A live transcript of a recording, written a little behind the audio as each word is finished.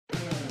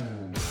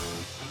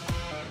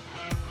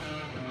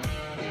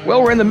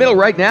Well, we're in the middle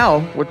right now.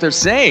 What they're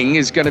saying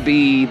is going to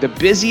be the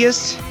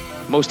busiest,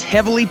 most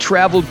heavily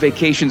traveled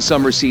vacation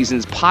summer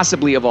seasons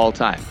possibly of all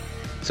time.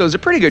 So there's a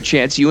pretty good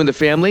chance you and the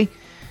family,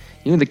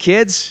 you and the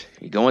kids,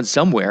 you're going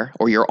somewhere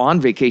or you're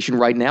on vacation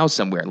right now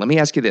somewhere. Let me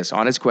ask you this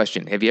honest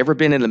question. Have you ever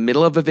been in the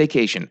middle of a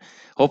vacation?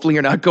 Hopefully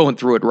you're not going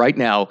through it right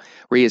now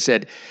where you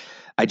said,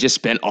 I just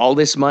spent all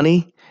this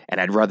money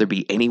and I'd rather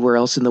be anywhere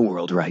else in the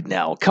world right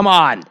now. Come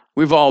on.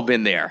 We've all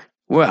been there.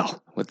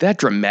 Well, with that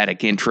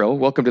dramatic intro,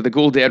 welcome to the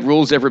Ghoul Dad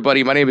Rules,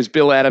 everybody. My name is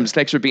Bill Adams.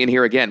 Thanks for being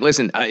here again.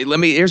 Listen,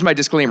 here's my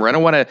disclaimer. I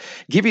don't want to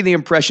give you the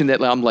impression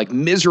that I'm like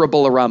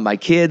miserable around my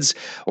kids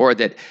or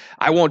that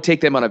I won't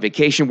take them on a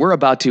vacation. We're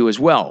about to as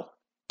well.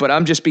 But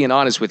I'm just being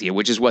honest with you,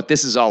 which is what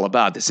this is all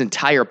about, this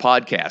entire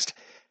podcast.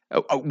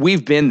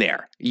 We've been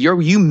there.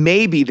 You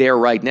may be there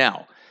right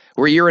now,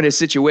 where you're in a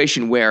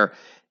situation where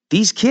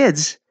these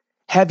kids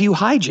have you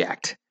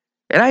hijacked.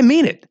 And I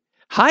mean it.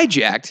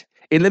 Hijacked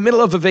in the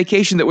middle of a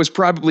vacation that was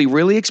probably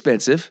really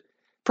expensive,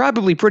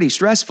 probably pretty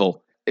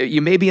stressful.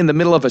 You may be in the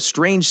middle of a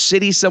strange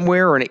city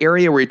somewhere or an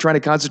area where you're trying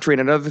to concentrate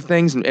on other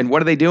things. And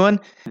what are they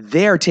doing?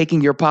 They're taking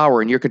your power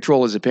and your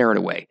control as a parent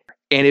away.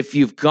 And if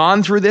you've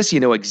gone through this, you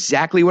know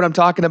exactly what I'm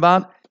talking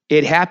about.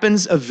 It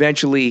happens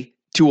eventually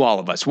to all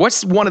of us.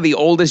 What's one of the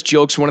oldest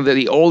jokes, one of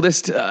the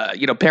oldest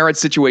parent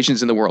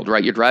situations in the world,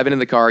 right? You're driving in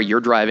the car,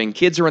 you're driving,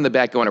 kids are in the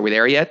back going, are we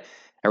there yet?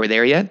 Are we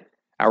there yet?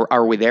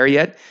 Are we there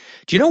yet?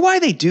 Do you know why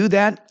they do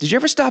that? Did you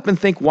ever stop and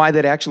think why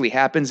that actually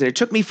happens? And it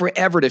took me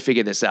forever to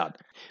figure this out.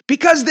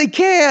 Because they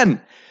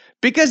can.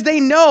 Because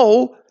they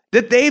know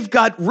that they've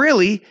got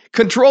really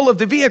control of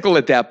the vehicle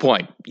at that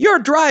point. You're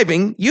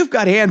driving, you've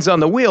got hands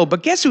on the wheel,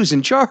 but guess who's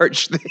in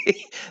charge?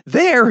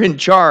 They're in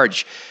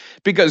charge.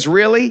 Because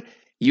really,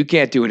 you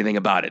can't do anything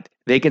about it.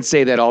 They can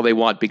say that all they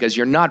want because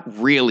you're not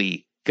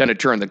really going to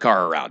turn the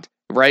car around,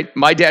 right?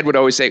 My dad would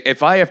always say,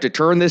 if I have to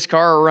turn this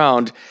car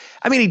around,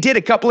 I mean, he did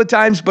a couple of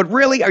times, but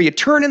really, are you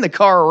turning the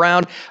car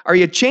around? Are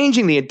you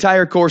changing the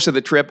entire course of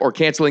the trip or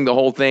canceling the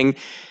whole thing?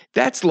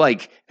 That's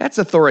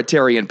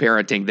authoritarian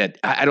parenting that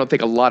I don't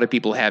think a lot of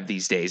people have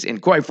these days.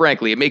 And quite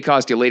frankly, it may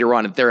cost you later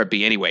on in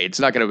therapy anyway. It's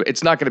not going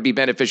to be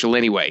beneficial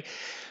anyway.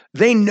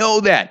 They know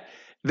that.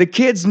 The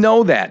kids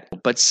know that.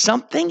 But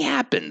something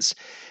happens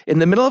in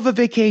the middle of a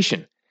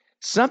vacation.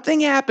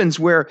 Something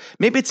happens where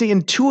maybe it's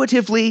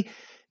intuitively,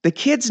 the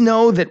kids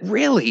know that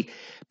really,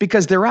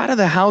 because they're out of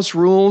the house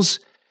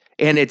rules,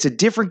 and it's a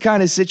different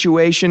kind of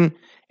situation,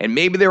 and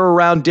maybe they're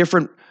around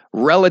different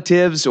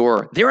relatives,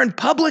 or they're in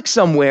public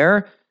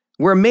somewhere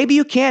where maybe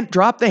you can't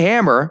drop the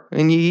hammer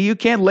and you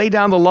can't lay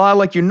down the law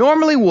like you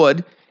normally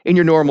would in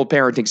your normal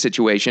parenting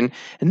situation,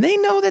 and they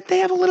know that they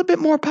have a little bit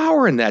more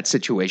power in that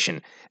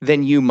situation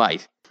than you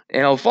might.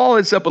 And I'll follow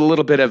this up with a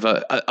little bit of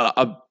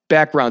a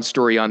background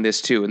story on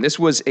this too. And this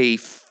was a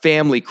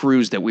family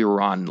cruise that we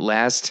were on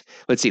last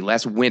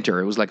winter.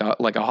 It was like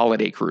a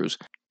holiday cruise,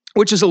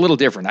 which is a little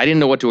different. I didn't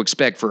know what to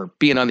expect for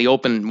being on the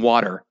open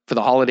water for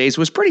the holidays. It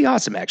was pretty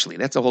awesome, actually.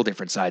 That's a whole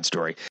different side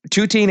story.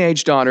 2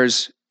 teenage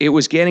daughters. It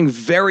was getting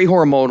very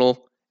hormonal.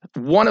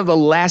 One of the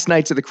last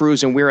nights of the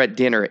cruise, and we're at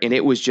dinner, and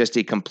it was just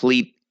it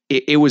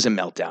was a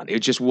meltdown. It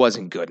just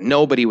wasn't good.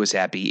 Nobody was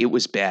happy. It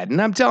was bad.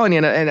 And I'm telling you,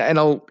 and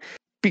I'll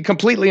be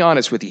completely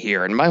honest with you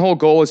here. And my whole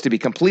goal is to be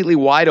completely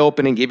wide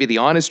open and give you the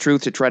honest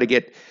truth to try to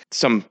get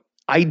some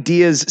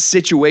ideas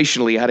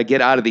situationally how to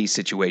get out of these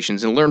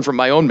situations and learn from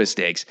my own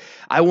mistakes.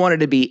 I wanted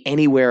to be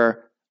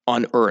anywhere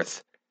on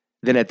earth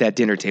than at that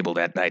dinner table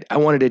that night. I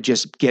wanted to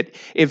just get,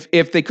 if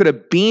they could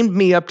have beamed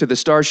me up to the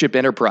Starship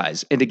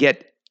Enterprise and to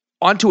get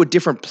onto a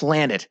different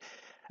planet,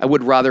 I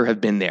would rather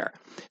have been there.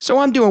 So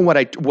I'm doing what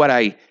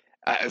I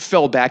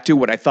fell back to,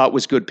 what I thought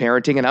was good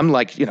parenting. And I'm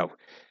like,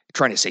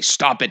 trying to say,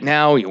 stop it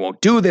now. You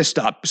won't do this.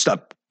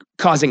 Stop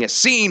causing a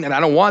scene. And I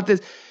don't want this.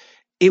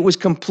 It was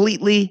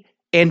completely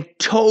and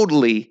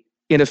totally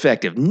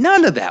ineffective.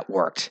 None of that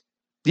worked.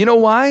 You know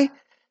why?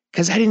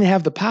 Because I didn't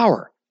have the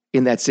power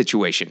in that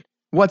situation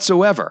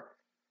whatsoever.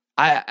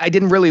 I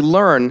didn't really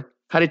learn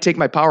how to take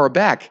my power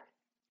back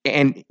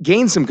and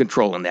gain some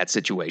control in that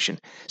situation.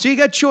 So you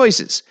got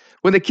choices.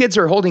 When the kids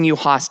are holding you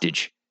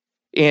hostage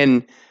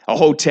in a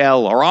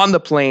hotel or on the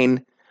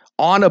plane,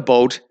 on a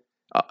boat,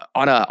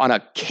 on a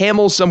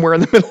camel somewhere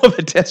in the middle of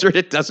a desert,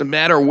 it doesn't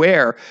matter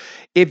where.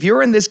 If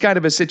you're in this kind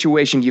of a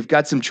situation, you've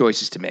got some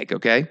choices to make,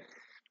 okay?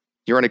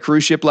 You're on a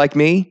cruise ship like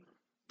me,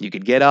 you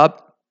could get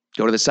up,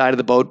 go to the side of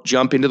the boat,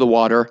 jump into the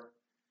water,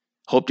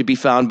 hope to be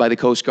found by the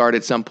Coast Guard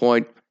at some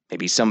point,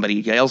 maybe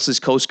somebody else's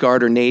Coast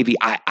Guard or Navy.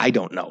 I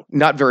don't know.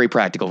 Not very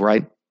practical,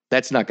 right?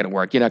 That's not going to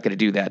work. You're not going to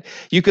do that.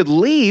 You could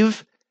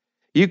leave.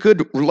 You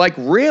could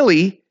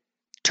really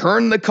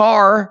turn the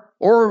car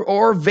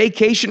or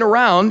vacation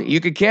around. You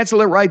could cancel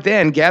it right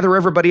then, gather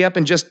everybody up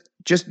and just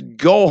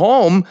go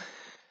home.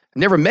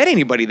 Never met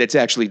anybody that's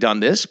actually done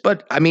this,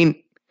 but I mean,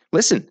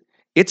 listen,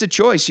 it's a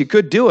choice. You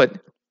could do it.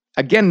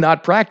 Again,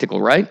 not practical,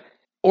 right?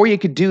 Or you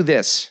could do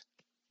this.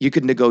 You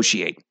could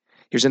negotiate.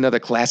 Here's another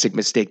classic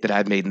mistake that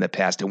I've made in the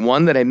past, and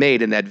one that I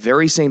made in that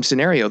very same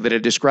scenario that I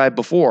described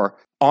before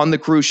on the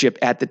cruise ship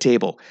at the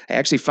table. I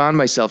actually found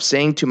myself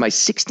saying to my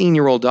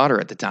 16-year-old daughter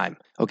at the time,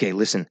 okay,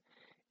 listen,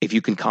 if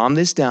you can calm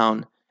this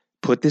down,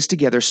 put this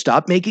together,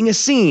 stop making a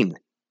scene,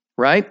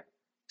 right?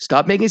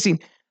 Stop making a scene.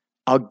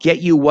 I'll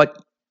get you what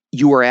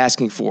you were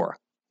asking for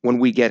when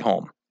we get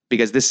home,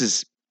 because this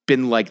has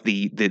been like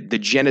the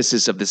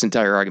genesis of this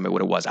entire argument.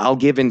 What it was, I'll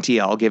give in to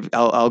you. I'll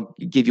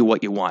give you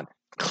what you want.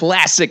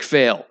 Classic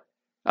fail.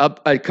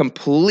 A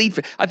complete.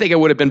 I think I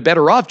would have been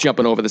better off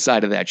jumping over the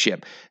side of that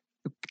ship.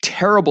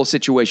 Terrible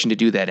situation to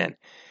do that in,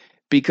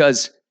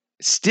 because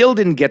still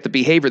didn't get the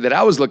behavior that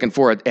I was looking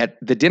for at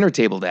the dinner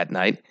table that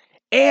night.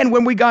 And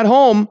when we got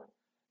home,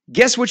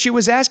 guess what she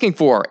was asking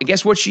for? And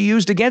guess what she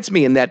used against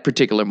me in that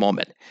particular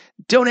moment?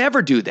 Don't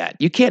ever do that.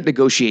 You can't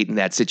negotiate in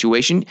that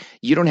situation.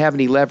 You don't have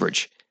any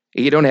leverage.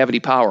 You don't have any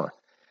power.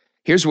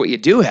 Here's what you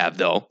do have,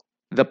 though.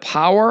 The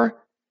power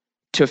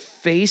to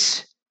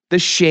face the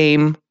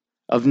shame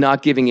of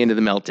not giving in to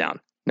the meltdown.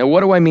 Now,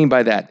 what do I mean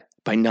by that?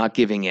 By not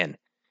giving in.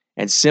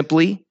 And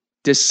simply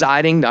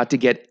deciding not to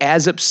get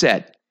as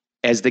upset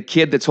as the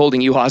kid that's holding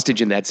you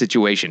hostage in that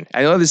situation.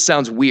 I know this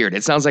sounds weird.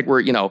 It sounds like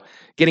we're,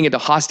 getting into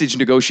hostage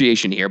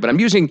negotiation here, but I'm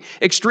using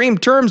extreme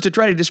terms to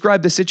try to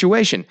describe the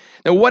situation.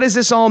 Now, what does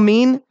this all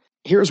mean?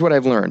 Here's what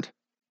I've learned.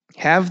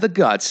 Have the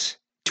guts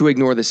to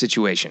ignore the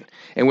situation.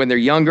 And when they're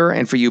younger,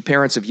 and for you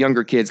parents of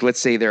younger kids, let's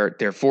say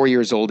they're 4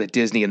 years old at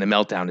Disney and the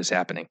meltdown is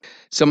happening.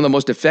 Some of the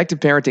most effective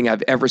parenting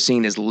I've ever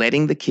seen is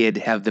letting the kid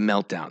have the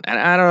meltdown. And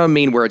I don't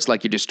mean where it's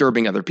like you're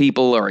disturbing other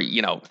people, or,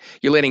 you're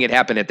letting it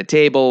happen at the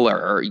table,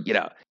 or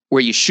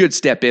where you should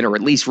step in or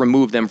at least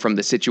remove them from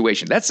the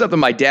situation. That's something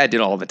my dad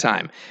did all the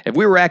time. If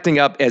we were acting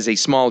up as a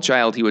small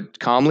child, he would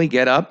calmly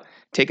get up,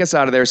 take us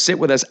out of there, sit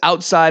with us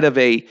outside of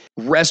a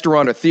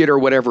restaurant or theater,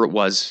 whatever it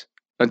was,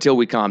 until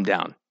we calmed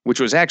down, which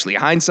was actually,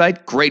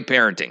 hindsight, great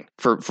parenting.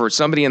 For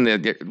somebody in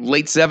the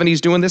late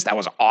 70s doing this, that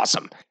was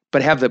awesome.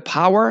 But have the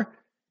power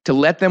to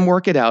let them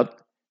work it out,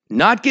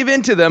 not give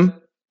in to them,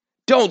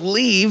 don't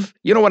leave.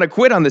 You don't want to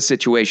quit on the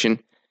situation,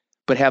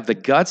 but have the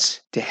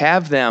guts to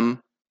have them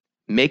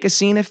make a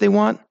scene if they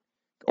want,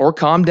 or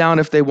calm down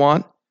if they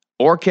want,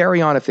 or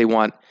carry on if they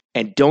want,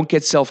 and don't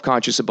get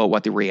self-conscious about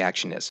what the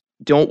reaction is.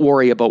 Don't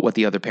worry about what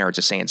the other parents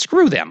are saying.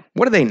 Screw them.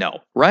 What do they know,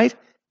 right?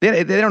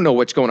 They don't know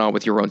what's going on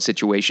with your own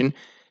situation.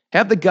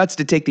 Have the guts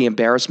to take the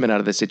embarrassment out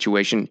of the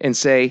situation and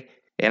say,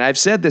 and I've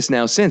said this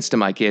now since to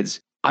my kids,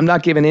 I'm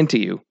not giving in to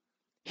you.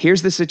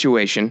 Here's the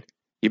situation.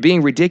 You're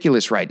being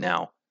ridiculous right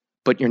now,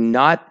 but you're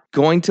not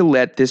going to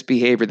let this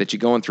behavior that you're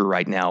going through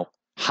right now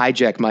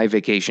hijack my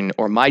vacation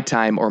or my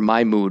time or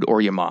my mood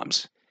or your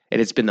mom's. And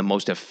it's been the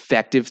most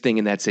effective thing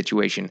in that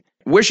situation.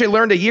 Wish I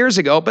learned it years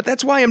ago, but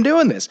that's why I'm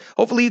doing this.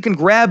 Hopefully you can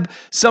grab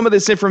some of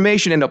this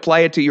information and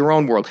apply it to your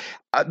own world.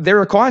 There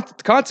are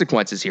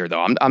consequences here,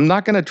 though. I'm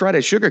not going to try to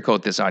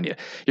sugarcoat this on you.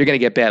 You're going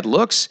to get bad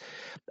looks.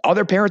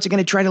 Other parents are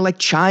going to try to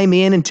chime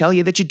in and tell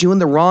you that you're doing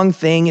the wrong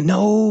thing.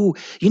 No,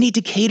 you need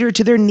to cater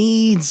to their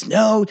needs.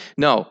 No.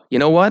 You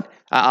know what?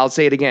 I'll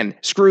say it again.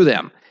 Screw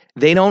them.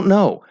 They don't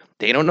know.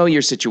 They don't know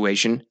your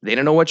situation. They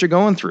don't know what you're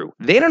going through.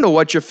 They don't know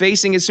what you're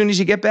facing as soon as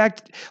you get back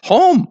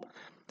home,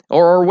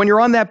 or when you're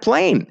on that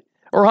plane,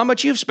 or how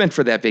much you've spent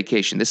for that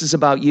vacation. This is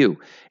about you.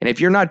 And if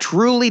you're not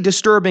truly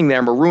disturbing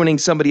them or ruining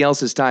somebody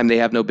else's time, they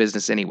have no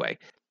business anyway.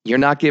 You're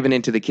not giving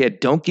in to the kid.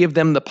 Don't give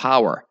them the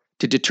power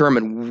to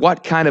determine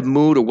what kind of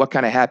mood or what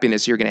kind of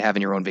happiness you're going to have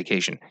in your own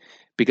vacation,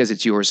 because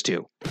it's yours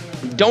too.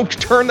 Don't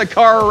turn the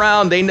car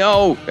around. They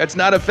know that's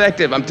not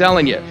effective. I'm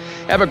telling you.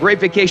 Have a great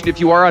vacation if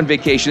you are on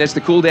vacation. That's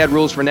the Cool Dad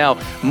rules for now.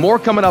 More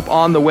coming up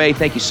on the way.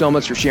 Thank you so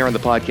much for sharing the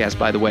podcast,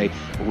 by the way.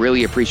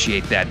 Really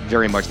appreciate that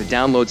very much. The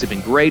downloads have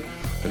been great.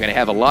 We're going to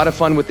have a lot of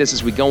fun with this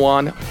as we go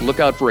on.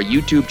 Look out for a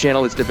YouTube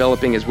channel that's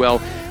developing as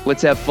well.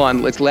 Let's have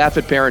fun. Let's laugh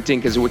at parenting,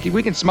 because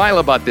we can smile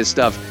about this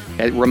stuff.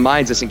 It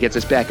reminds us and gets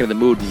us back into the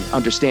mood and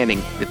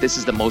understanding that this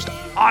is the most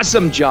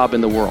awesome job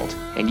in the world.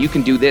 And you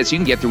can do this. You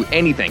can get through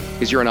anything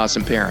because you're an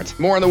awesome parent.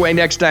 More on the way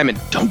next time, and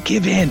don't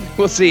give in.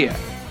 We'll see you.